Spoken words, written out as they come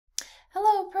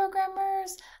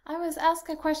programmers. I was asked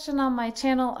a question on my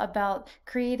channel about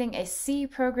creating a C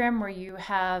program where you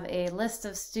have a list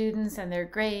of students and their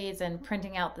grades and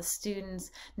printing out the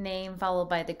student's name followed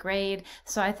by the grade.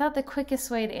 So I thought the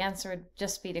quickest way to answer would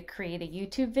just be to create a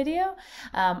YouTube video.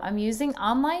 I'm using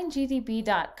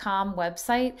onlinegdb.com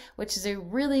website, which is a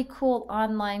really cool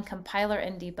online compiler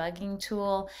and debugging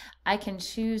tool. I can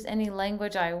choose any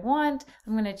language I want.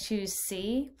 I'm going to choose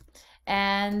C.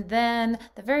 And then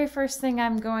the very first thing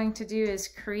I'm going to do is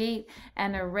create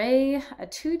an array, a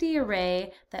 2D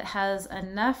array that has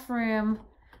enough room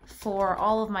for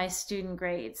all of my student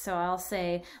grades. So I'll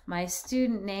say my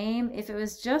student name. If it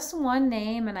was just one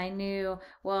name and I knew,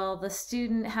 well, the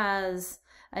student has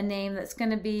a name that's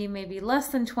going to be maybe less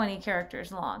than 20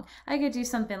 characters long, I could do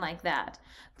something like that.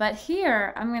 But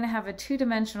here I'm going to have a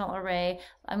two-dimensional array.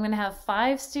 I'm going to have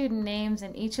 5 student names,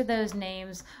 and each of those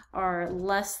names are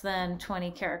less than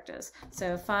 20 characters.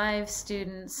 So 5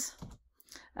 students,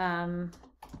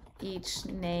 each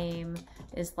name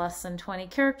is less than 20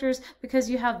 characters because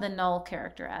you have the null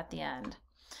character at the end.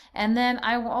 And then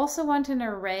I also want an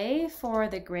array for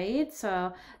the grades.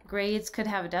 So grades could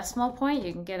have a decimal point.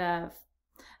 You can get a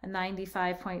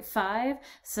 95.5.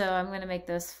 So I'm going to make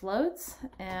those floats,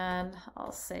 and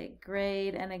I'll say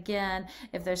grade. And again,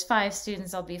 if there's 5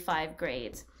 students, there'll be 5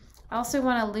 grades. I also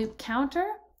want a loop counter,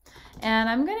 and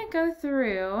I'm going to go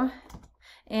through,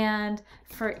 and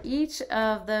for each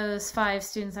of those 5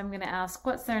 students, I'm going to ask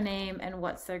what's their name and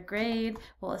what's their grade.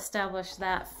 We'll establish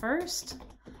that first.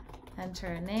 Enter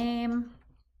a name.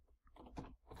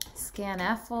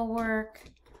 Scanf will work.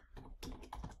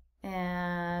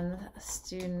 And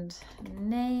student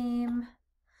name,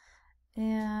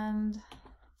 and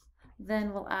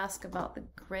then we'll ask about the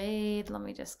grade. Let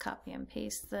me just copy and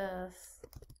paste this,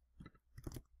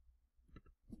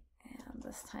 and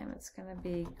this time it's going to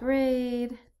be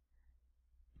grade.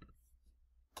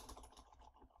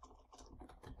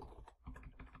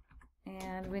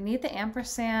 And we need the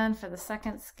ampersand for the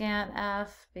second scanf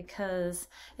because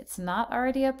it's not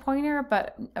already a pointer,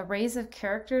 but arrays of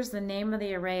characters, the name of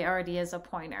the array already is a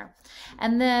pointer.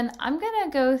 And then I'm going to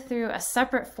go through a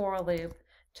separate for loop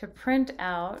to print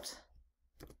out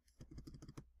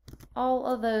all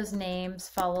of those names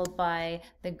followed by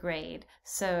the grade.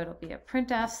 So it'll be a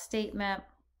printf statement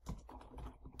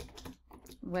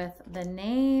with the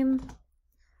name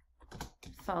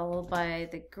followed by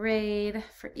the grade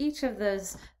for each of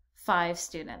those 5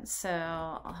 students. So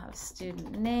I'll have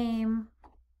student name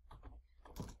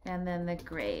and then the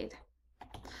grade.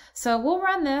 So we'll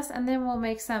run this and then we'll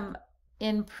make some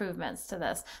improvements to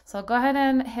this. So I'll go ahead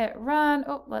and hit run.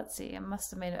 Oh, let's see, I must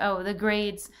have made it. Oh, the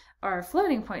grades are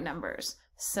floating point numbers.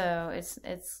 So it's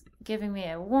giving me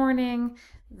a warning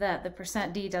that the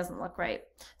 %d doesn't look right.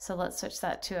 So let's switch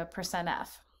that to a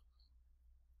 %f.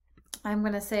 I'm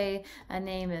going to say a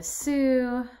name is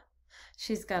Sue.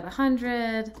 She's got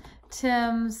 100.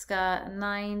 Tim's got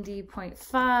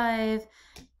 90.5.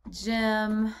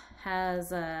 Jim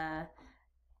has a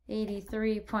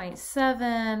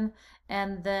 83.7.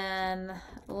 And then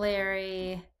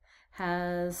Larry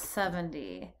has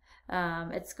 70.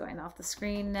 It's going off the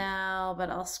screen now, but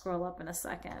I'll scroll up in a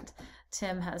second.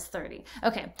 Tim has 30.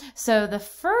 Okay, so the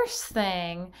first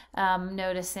thing I'm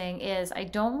noticing is I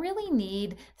don't really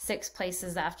need 6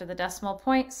 places after the decimal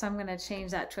point, so I'm going to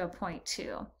change that to a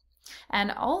 0.2.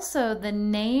 And also the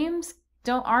names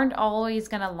aren't always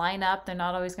going to line up. They're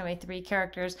not always going to be 3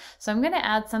 characters. So I'm going to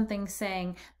add something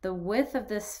saying the width of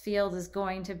this field is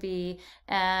going to be,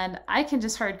 and I can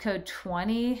just hard code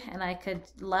 20, and I could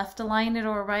left align it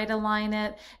or right align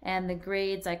it, and the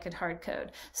grades I could hard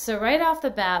code. So right off the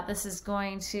bat, this is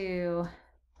going to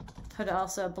put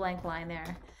also a blank line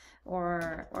there,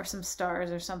 or some stars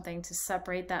or something to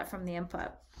separate that from the input.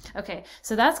 Okay,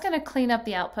 so that's going to clean up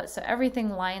the output so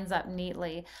everything lines up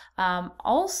neatly.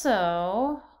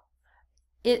 Also,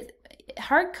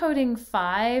 hard coding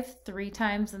 4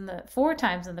 times in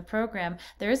the program,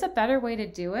 there is a better way to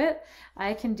do it.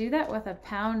 I can do that with a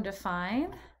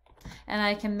 #define, and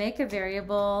I can make a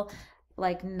variable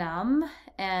like num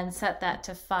and set that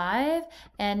to 5.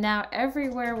 And now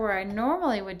everywhere where I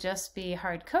normally would just be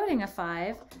hard coding a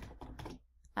 5,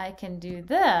 I can do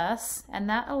this, and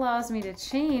that allows me to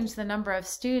change the number of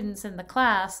students in the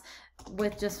class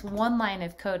with just 1 line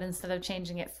of code. Instead of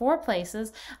changing it 4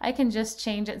 places, I can just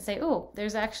change it and say, oh,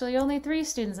 there's actually only 3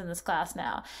 students in this class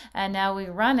now. And now we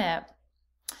run it.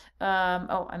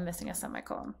 Oh, I'm missing a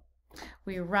semicolon.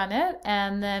 We run it,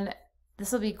 and then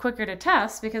this will be quicker to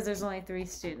test because there's only 3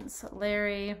 students.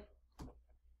 Larry,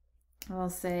 we'll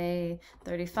say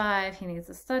 35, he needs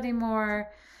to study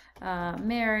more.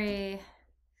 Mary,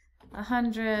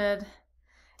 100,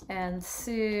 and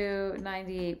Sue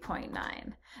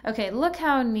 98.9. Okay, look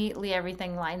how neatly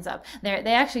everything lines up.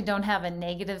 They actually don't have a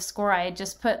negative score. I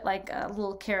just put like a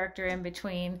little character in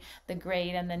between the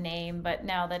grade and the name, but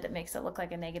now that it makes it look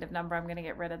like a negative number, I'm going to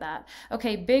get rid of that.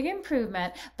 Okay, big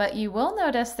improvement, but you will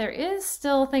notice there is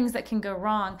still things that can go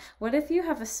wrong. What if you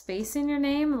have a space in your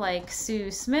name like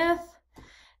Sue Smith?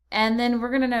 And then we're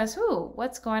going to notice, ooh,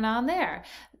 what's going on there?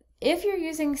 If you're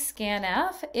using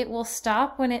scanf, it will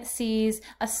stop when it sees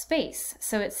a space.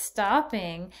 So it's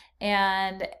stopping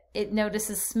and it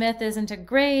notices Smith isn't a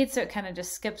grade, so it kind of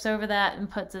just skips over that and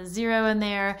puts a 0 in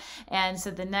there. And so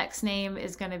the next name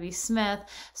is going to be Smith.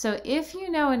 So if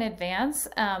you know in advance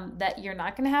that you're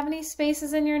not going to have any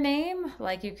spaces in your name,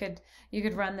 like you could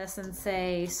run this and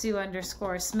say Sue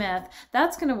 _ Smith,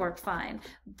 that's going to work fine.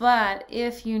 But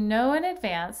if you know in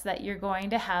advance that you're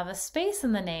going to have a space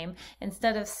in the name,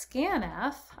 instead of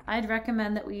scanf, I'd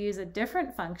recommend that we use a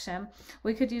different function.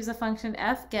 We could use a function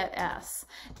fgetS,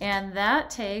 and that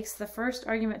takes the first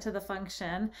argument to the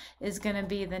function is going to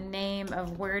be the name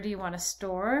of where do you want to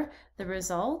store the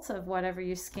results of whatever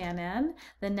you scan in.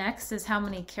 The next is how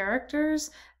many characters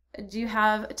do you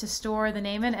have to store the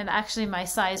name in? And actually my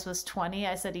size was 20.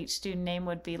 I said each student name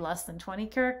would be less than 20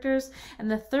 characters.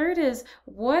 And the third is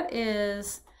what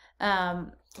is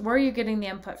where are you getting the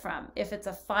input from? If it's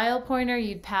a file pointer,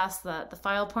 you'd pass the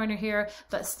file pointer here,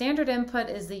 but standard input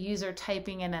is the user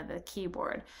typing in at the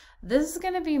keyboard. This is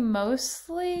going to be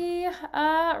mostly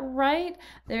right.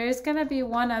 There is going to be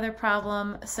one other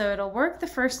problem. So it'll work the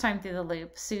first time through the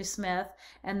loop, Sue Smith,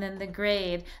 and then the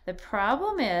grade. The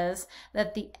problem is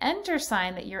that the enter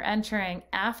sign that you're entering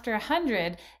after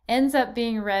 100 ends up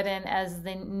being read in as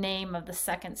the name of the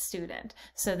second student.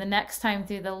 So the next time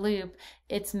through the loop,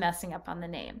 it's messing up on the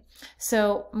name.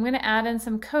 So I'm going to add in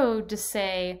some code to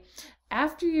say,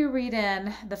 after you read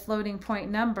in the floating point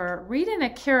number, read in a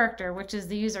character, which is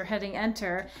the user hitting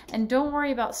enter, and don't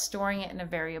worry about storing it in a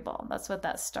variable. That's what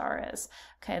that star is.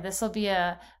 Okay, this will be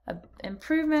a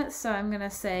improvement. So I'm going to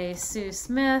say Sue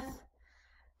Smith,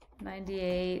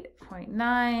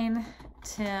 98.9,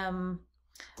 Tim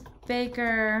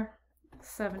Baker,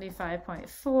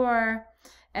 75.4,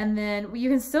 and then you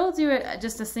can still do it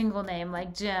just a single name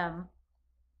like Jim.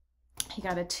 He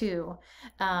got a 2.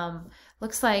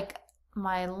 Looks like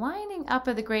my lining up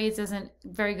of the grades isn't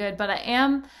very good, but I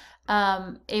am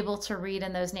able to read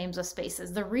in those names with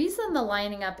spaces. The reason the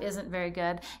lining up isn't very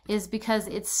good is because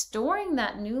it's storing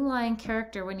that new line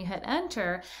character when you hit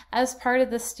enter as part of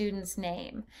the student's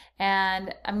name.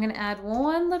 And I'm going to add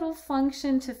one little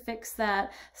function to fix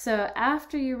that. So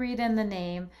after you read in the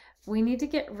name, we need to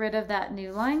get rid of that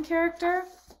new line character.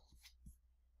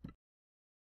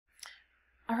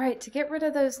 All right, to get rid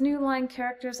of those new line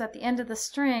characters at the end of the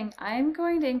string, I'm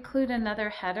going to include another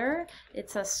header.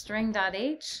 It's a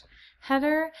string.h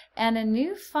header and a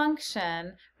new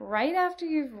function right after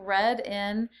you've read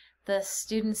in the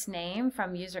student's name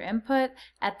from user input.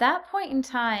 At that point in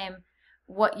time,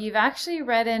 what you've actually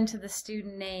read into the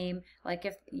student name, like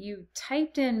if you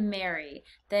typed in Mary,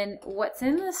 then what's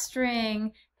in the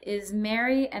string is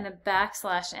Mary and a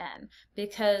 \n,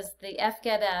 because the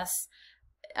fgetS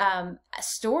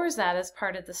stores that as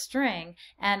part of the string,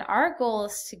 and our goal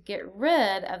is to get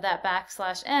rid of that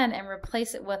 \n and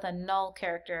replace it with a null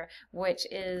character, which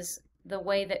is the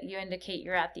way that you indicate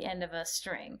you're at the end of a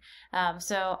string.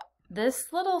 So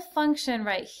this little function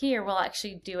right here will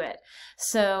actually do it.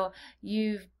 So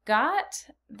you've got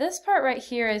this part right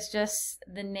here is just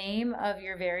the name of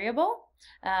your variable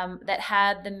that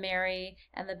had the Mary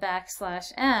and the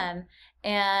 \n,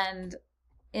 and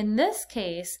in this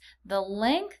case, the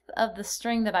length of the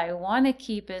string that I want to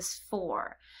keep is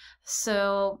 4.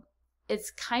 So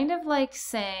it's kind of like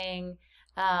saying,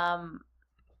 let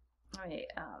me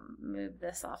move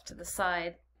this off to the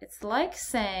side. It's like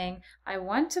saying I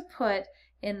want to put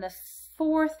in the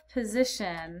 4th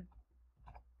position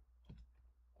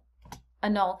a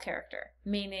null character,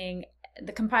 meaning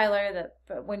the compiler, that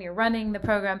when you're running the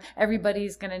program,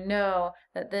 everybody's going to know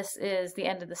that this is the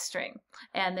end of the string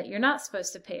and that you're not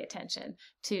supposed to pay attention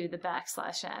to the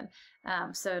 \n.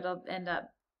 So it'll end up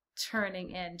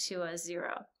turning into a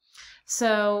 0.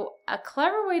 So a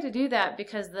clever way to do that,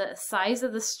 because the size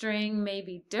of the string may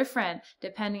be different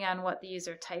depending on what the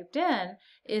user typed in,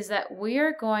 is that we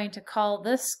are going to call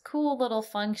this cool little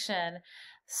function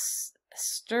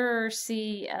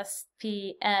strcspn.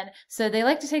 So they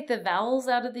like to take the vowels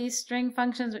out of these string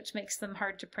functions, which makes them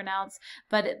hard to pronounce.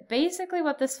 But basically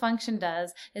what this function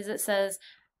does is it says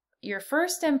your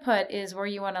first input is where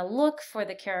you want to look for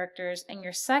the characters, and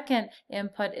your second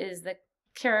input is the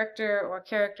character or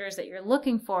characters that you're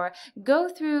looking for, go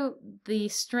through the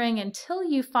string until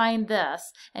you find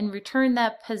this and return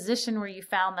that position where you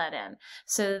found that in.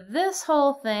 So this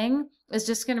whole thing is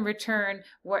just going to return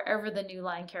wherever the new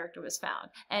line character was found.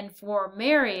 And for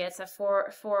Mary, it's a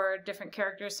four different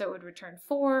characters, so it would return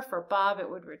 4. For Bob, it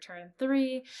would return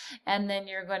 3. And then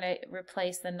you're going to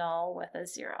replace the null with a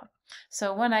 0.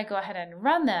 So when I go ahead and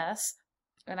run this,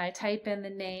 and I type in the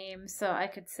name, so I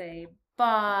could say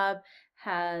Bob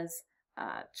has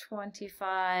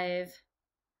 25,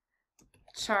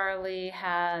 Charlie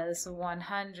has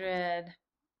 100,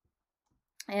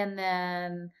 and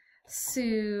then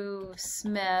Sue,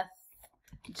 Smith,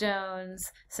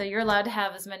 Jones, so you're allowed to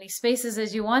have as many spaces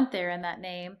as you want there in that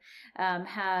name,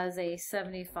 has a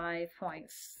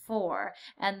 75.4.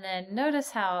 And then notice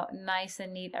how nice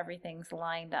and neat everything's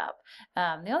lined up.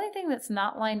 The only thing that's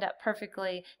not lined up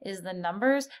perfectly is the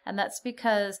numbers, and that's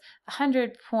because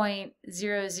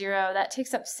 100.00, that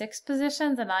takes up 6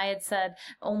 positions, and I had said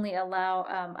only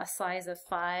allow a size of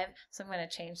 5, so I'm going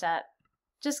to change that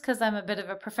just because I'm a bit of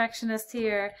a perfectionist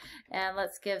here. And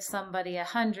let's give somebody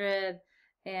 100,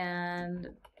 and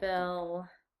Bill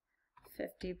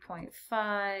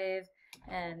 50.5,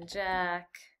 and Jack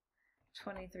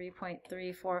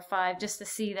 23.345, just to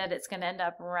see that it's going to end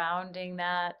up rounding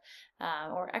that,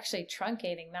 or actually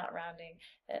truncating, not rounding.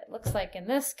 It looks like in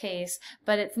this case,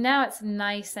 but it's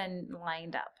nice and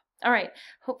lined up. All right,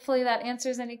 hopefully that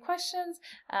answers any questions.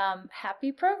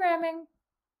 Happy programming.